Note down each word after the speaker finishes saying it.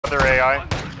Other AI.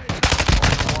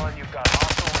 You've got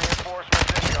hostile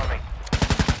reinforcements incoming.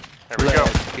 There we go.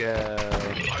 Let's go.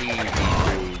 Easy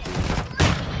breezy.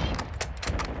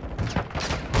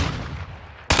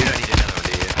 You don't need another one,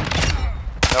 do you?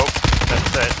 Nope,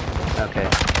 that's it. Okay.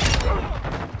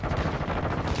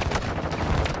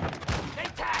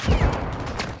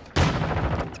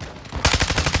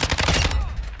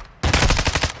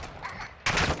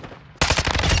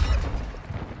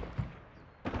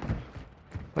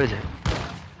 What is it?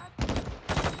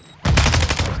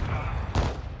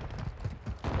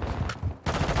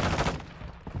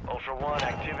 Ultra One,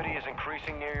 activity is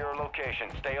increasing near your location.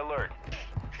 Stay alert.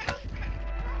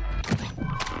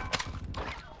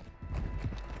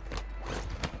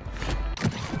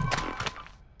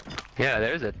 Yeah,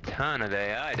 there's a ton of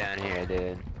AI down here,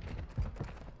 dude.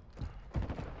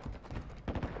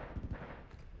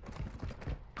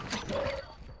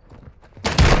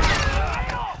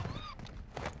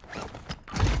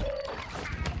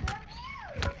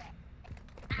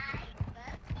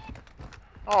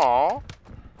 Aww.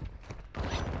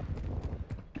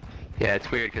 Yeah, it's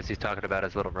weird because he's talking about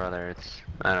his little brother. It's,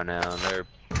 I don't know,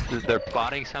 they're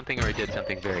plotting something or he did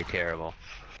something very terrible.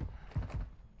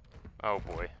 Oh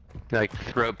boy. Like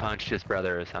throat punched his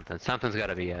brother or something. Something's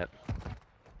gotta be up.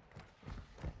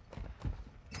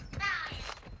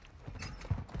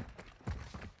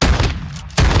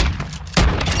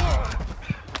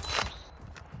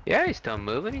 Yeah, he's still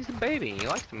moving. He's a baby. He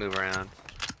likes to move around.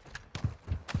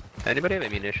 Anybody have a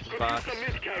munitions box?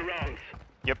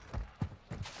 Yep.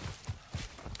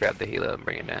 Grab the helo and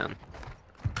bring it down.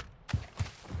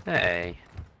 Hey.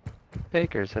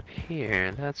 Baker's up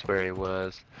here. That's where he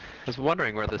was. I was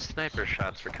wondering where the sniper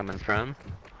shots were coming from.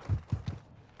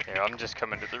 Yeah, I'm just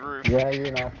coming to the roof. Yeah,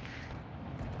 you know.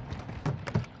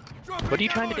 What are you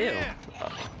trying to do?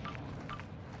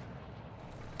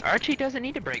 Archie doesn't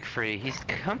need to break free. He's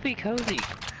comfy cozy.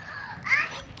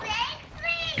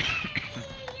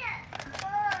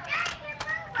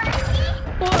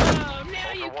 Whoa,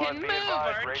 now you can move,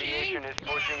 Archie. Radiation is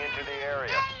pushing into the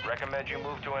area. Recommend you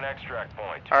move to an extract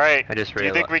point. Alright, I just do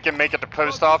you think realized. we can make it to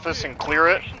post office and clear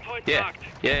it? Yeah,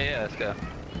 yeah, let's go.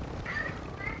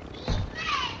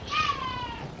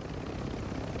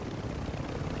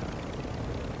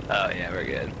 Oh yeah, we're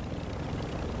good.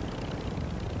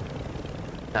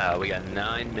 Oh, we got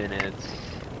 9 minutes.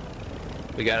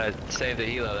 We gotta save the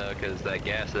helo though, because that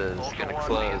gas is gonna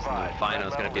close and the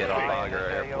final's gonna be at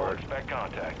Albagra Airport. Expect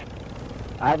contact.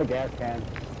 I have a gas can.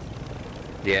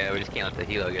 Yeah, we just can't let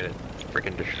the helo get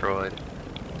freaking destroyed.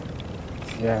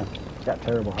 Yeah, it's got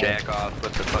terrible height. Jack off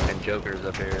with the fucking jokers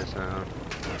up here, so.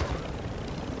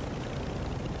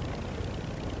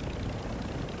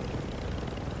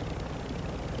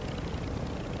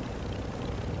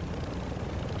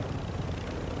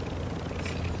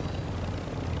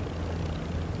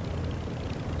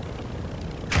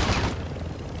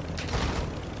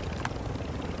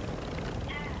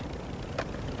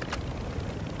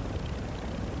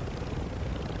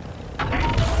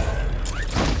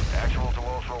 Actual to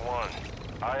Ultra One.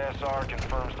 ISR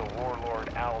confirms the warlord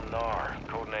Al-Nar,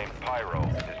 codenamed Pyro,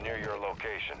 is near your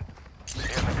location. He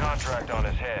has a contract on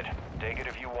his head. Take it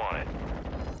if you want it.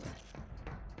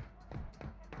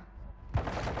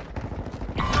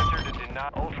 Enter to deny.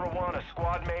 Ultra One, a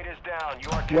squad mate is down. You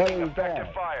are What taking is effective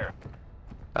that? fire.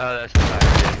 Oh, that's the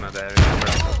fire. My bad.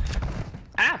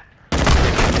 Ah!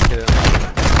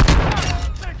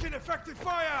 Taking effective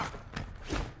fire!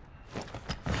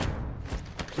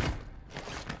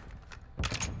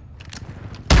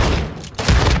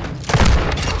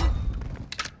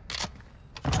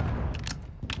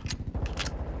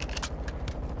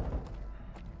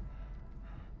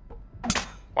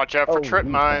 Watch out for Oh, trip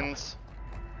you mines.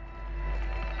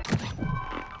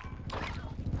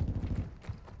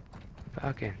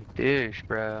 Fucking douche,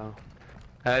 bro.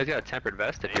 He's got a tempered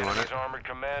vest if The you want it. enemy's armored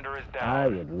commander is I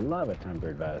down. would love a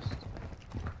tempered vest.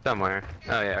 Somewhere.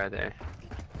 Oh yeah, right there.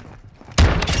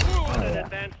 Oh, yeah.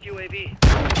 Advanced UAV.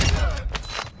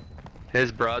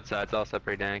 His broadside's also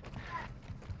pretty dank.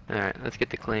 Alright, let's get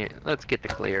the clearing.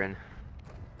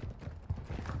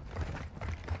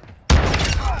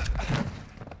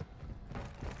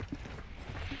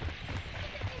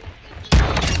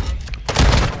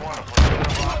 Ultra One, a platoon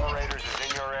of operators is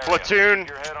in your area. Platoon. Keep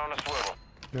your head on a swivel.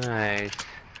 Nice.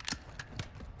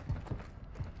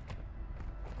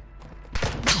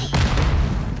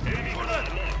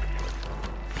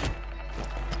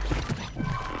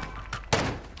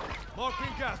 Marking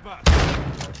gas mask.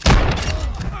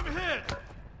 I'm hit!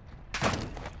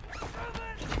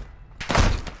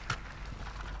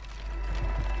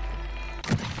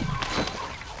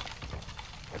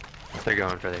 They're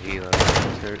going for the helo,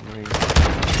 certainly.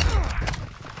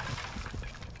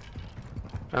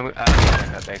 I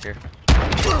got Baker.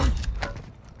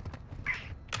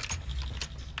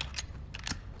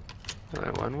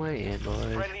 Alright, one way in,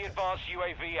 boys. Friendly advanced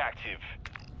UAV active.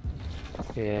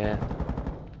 Yeah.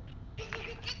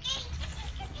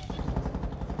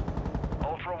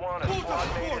 Ultra One, a squad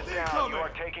mate is down. You are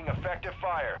taking effective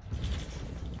fire.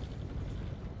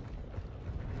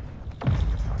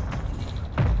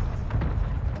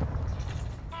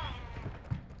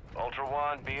 Ultra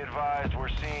One, be advised we're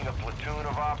seeing a platoon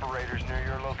of operators near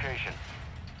your location.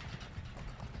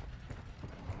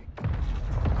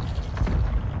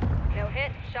 No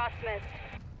hit, shots missed.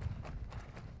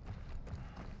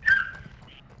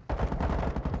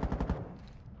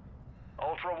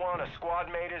 Ultra One, a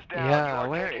squad mate is down. Yeah, you are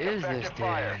where taking is this effective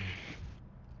fire. dude?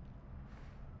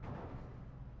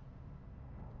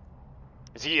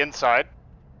 Is he inside?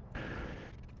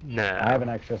 No. I have an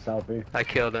extra selfie. I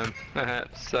killed him.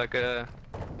 Sucker.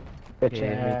 Bitch Yeah,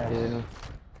 ass. me too.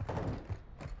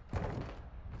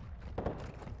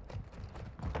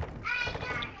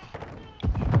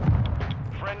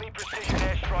 Friendly precision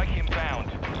airstrike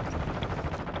inbound.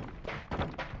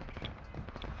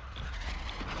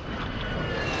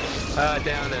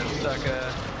 Down him,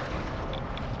 sucker.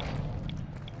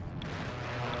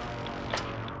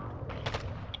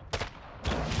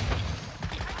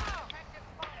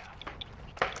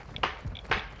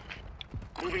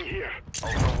 Moving here.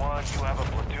 Ultra One, you have a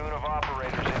platoon of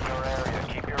operators in your area.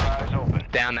 Keep your eyes open.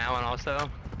 Down that one also.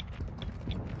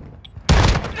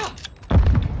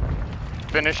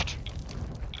 Finished.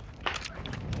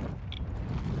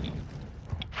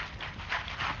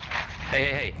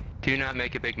 Hey. Do not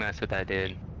make a big mess with that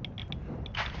dude.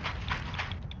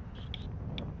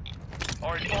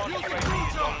 Our advanced UAV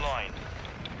is online.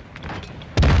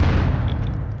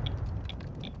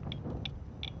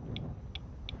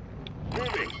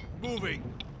 Moving.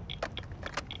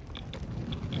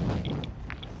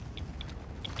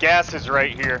 Gas is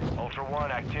right here. Ultra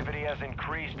One, activity has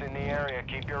increased in the area.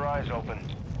 Keep your eyes open.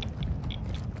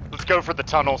 Let's go for the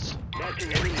tunnels.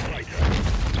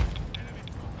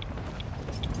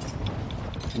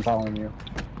 I'm following you.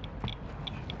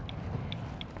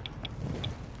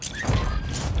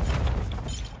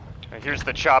 Here's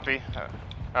the choppy.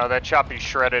 Oh, that choppy's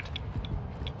shredded.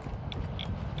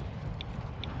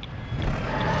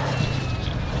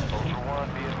 Ultra One,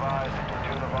 be advised a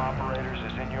platoon of operators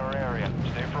is in your area.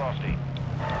 Stay frosty.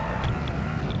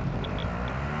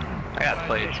 I got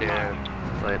plates here.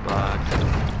 Plate blocks.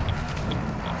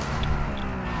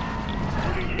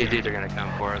 These dudes are gonna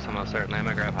come for us almost certainly. I'm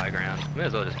gonna grab high ground. May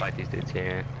as well just fight these dudes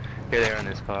here. Here they are in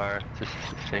this car. It's just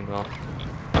a single.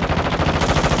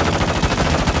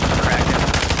 Crack him.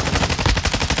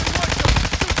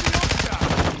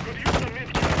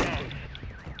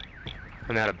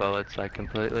 I'm out of bullets, like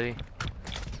completely.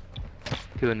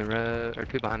 Two in the road, or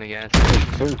two behind the gas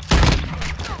station.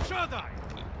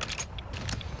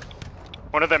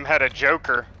 One of them had a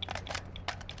joker.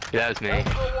 Yeah, that was me.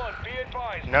 Ultra One, be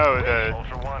advised. No, the...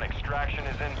 Ultra One, extraction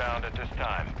is inbound at this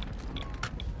time.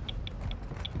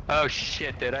 Oh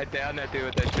shit, dude, I downed that dude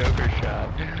with that Joker shot.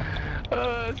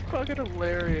 Oh, that's fucking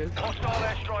hilarious. Hostile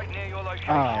airstrike near your location.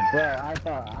 Oh, bro, I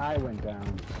thought I went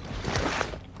down.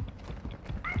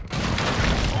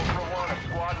 Ultra One, a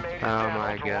squad mate is down.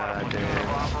 My Ultra God, One, a platoon dude. of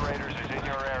operators is in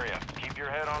your area. Keep your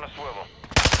head on a swivel.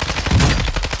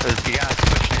 There's the guys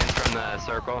pushing in from the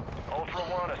circle. Ultra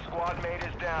One, a squad mate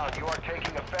is down. You are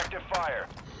taking effective fire.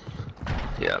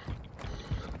 Yep.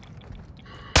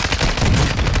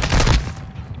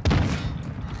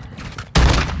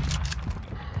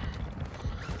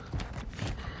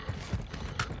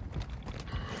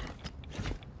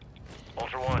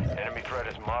 Ultra One, enemy threat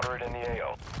is moderate in the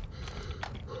AO.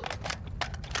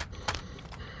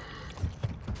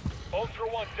 Ultra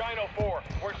One, Dino 4,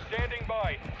 we're standing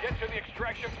by. Get to the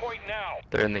extraction point now.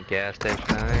 They're in the gas station,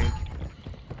 I think.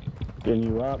 Getting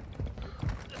you up.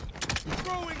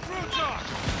 Throwing Brutus!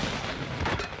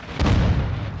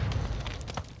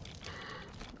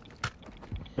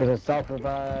 There's a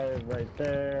self-revive right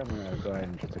there. I'm gonna go ahead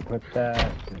and just equip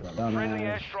that. Friendly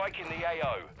airstrike in the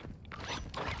AO.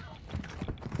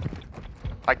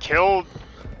 I killed...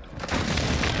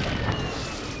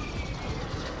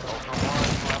 Ultra One,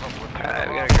 you have a platoon Alright,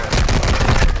 we of gotta go.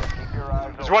 operators. Keep your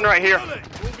eyes There's open. one right here.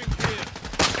 Moving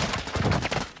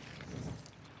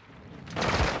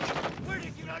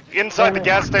clear. Inside the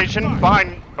gas station.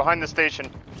 Behind the station.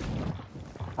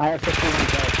 I have 15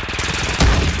 guys.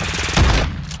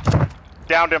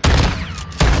 Downed him.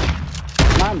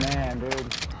 My man, dude.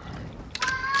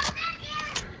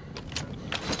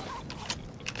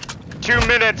 2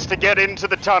 minutes to get into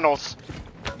the tunnels.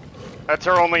 That's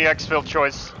our only exfil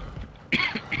choice.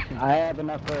 I have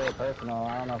enough for personal.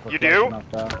 I don't know if we're You close do? enough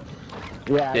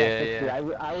though. Yeah, I got 60.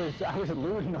 Yeah. I was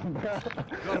looting them, bro.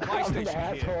 Got a buy I'm an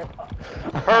station here.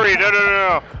 asshole. Hurry,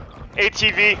 no.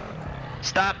 ATV.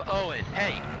 Stop, Owen.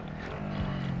 Hey.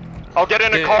 I'll get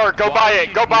in a Dude, car. Go why buy don't it.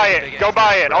 you Go use buy the it. big Go ass buy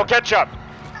truck, it. bro? I'll catch up.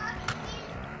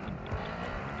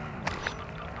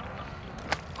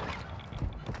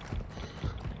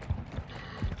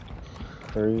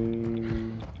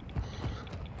 Three.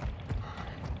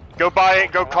 Go buy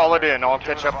it. Go call it in. I'll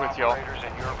catch up with y'all. Operators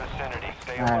in your vicinity.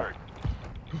 Stay All right. alert.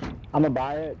 I'm gonna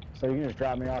buy it, so you can just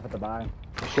drop me off at the buy.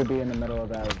 It should be in the middle of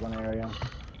that one area.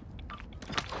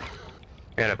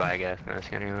 I gotta buy a gas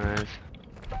mask anyways.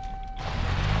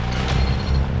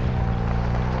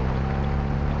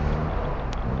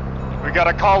 We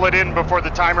gotta call it in before the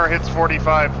timer hits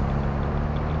 45.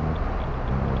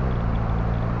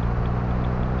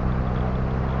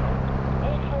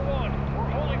 Ultra One, we're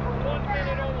holding for 1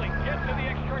 minute only. Get to the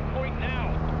extract point now.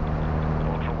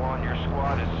 Ultra One, your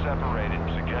squad is separated.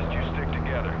 Suggest you stick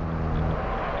together.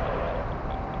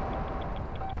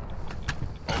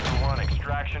 Ultra One,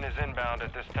 extraction is inbound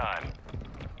at this time.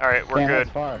 Alright, we're Damn, good.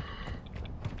 that's far.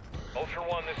 Ultra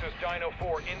One, this is Dino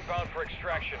 4, inbound for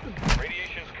extraction.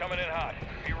 Radiation's coming in hot.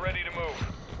 Be ready to move.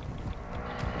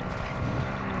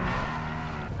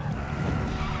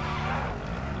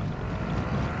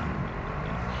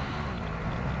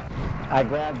 I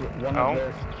grabbed one Oh. of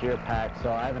their secure packs,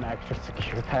 so I have an extra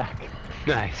secure pack.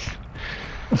 Nice.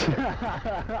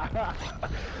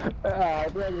 I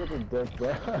grabbed with a dick,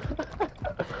 bro.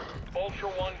 Ultra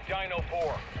One, Dino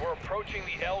 4, we're approaching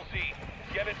the LZ.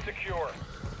 Get it secure.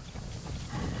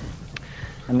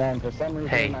 And then for some reason,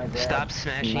 Hey, I grabbed stop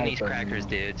smashing these sniper crackers, ammo.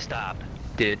 dude. Stop.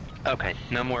 Dude, okay,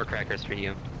 no more crackers for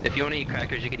you. If you want to eat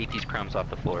crackers, you can eat these crumbs off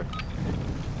the floor.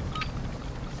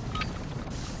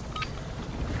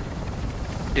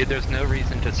 Dude, there's no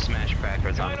reason to smash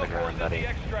crackers onto Dino the 4 ground, is at the buddy.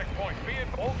 extract point. Be it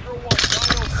Ultra 1,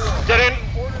 Dino 4. Get in.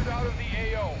 Being ordered out of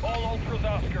the AO. All Ultras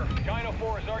Oscar. Dino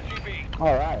 4 is RGB.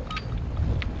 Alright.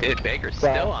 Dude, Baker's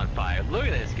So- still on fire. Look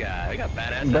at this guy. We got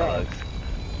badass Bro. dogs.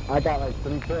 I got like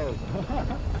 3 kills.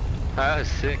 That was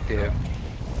sick, dude.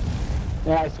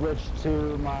 And I switched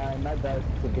to my med vest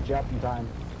to get you up in time.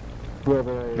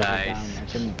 Whoever is Nice.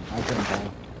 down, I couldn't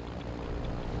tell.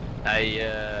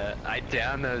 I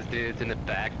downed those dudes in the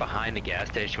back behind the gas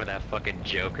station with that fucking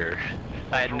Joker.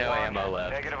 I had no Ultra One, ammo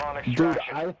left. Negative on Dude,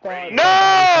 extraction. I thought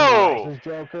No! that was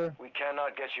Joker. We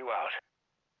cannot get you out.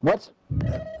 What?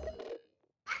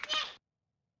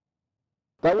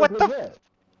 That was What the legit.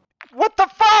 What the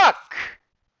fuck?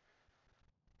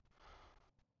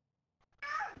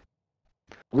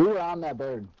 We were on that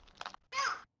bird.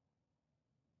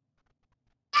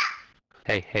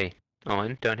 Hey,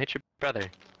 Owen, don't hit your brother.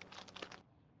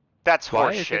 That's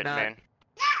Why is it horseshit, not- man.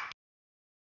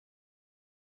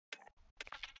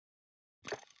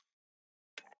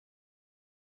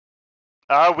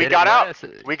 We Did got it let out.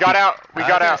 us- We got out. We I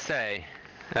got was gonna out. say.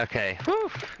 Okay.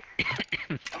 Whew.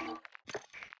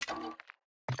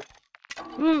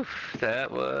 Oof, that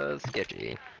was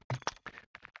sketchy.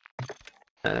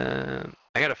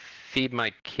 I gotta feed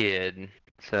my kid,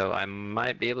 so I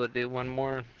might be able to do one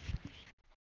more.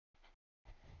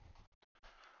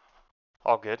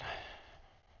 All good.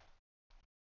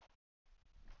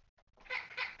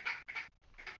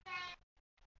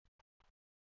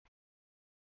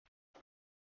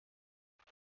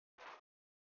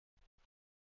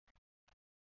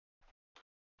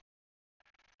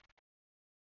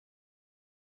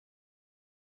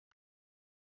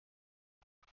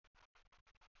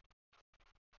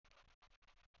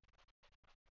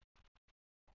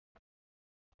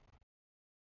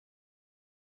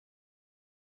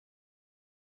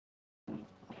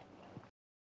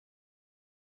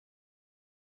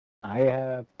 I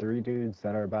have 3 dudes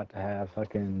that are about to have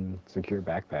fucking secure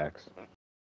backpacks.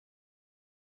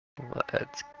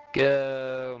 Let's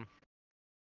go.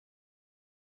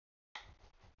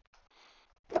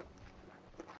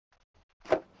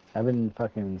 I've been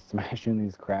fucking smashing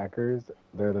these crackers.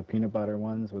 They're the peanut butter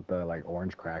ones with the like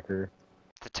orange cracker.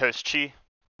 The toast chi.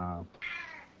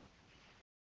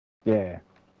 Yeah.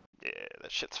 Yeah,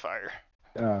 that shit's fire.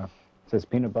 It says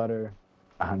peanut butter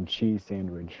on cheese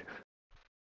sandwich.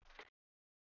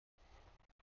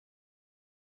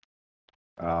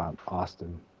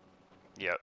 Austin.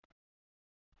 Yep.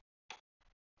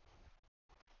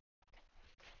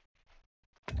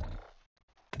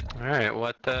 Alright,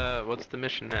 what's the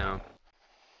mission now?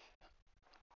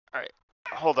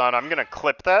 Hold on, I'm gonna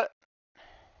clip that.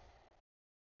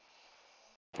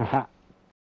 Haha.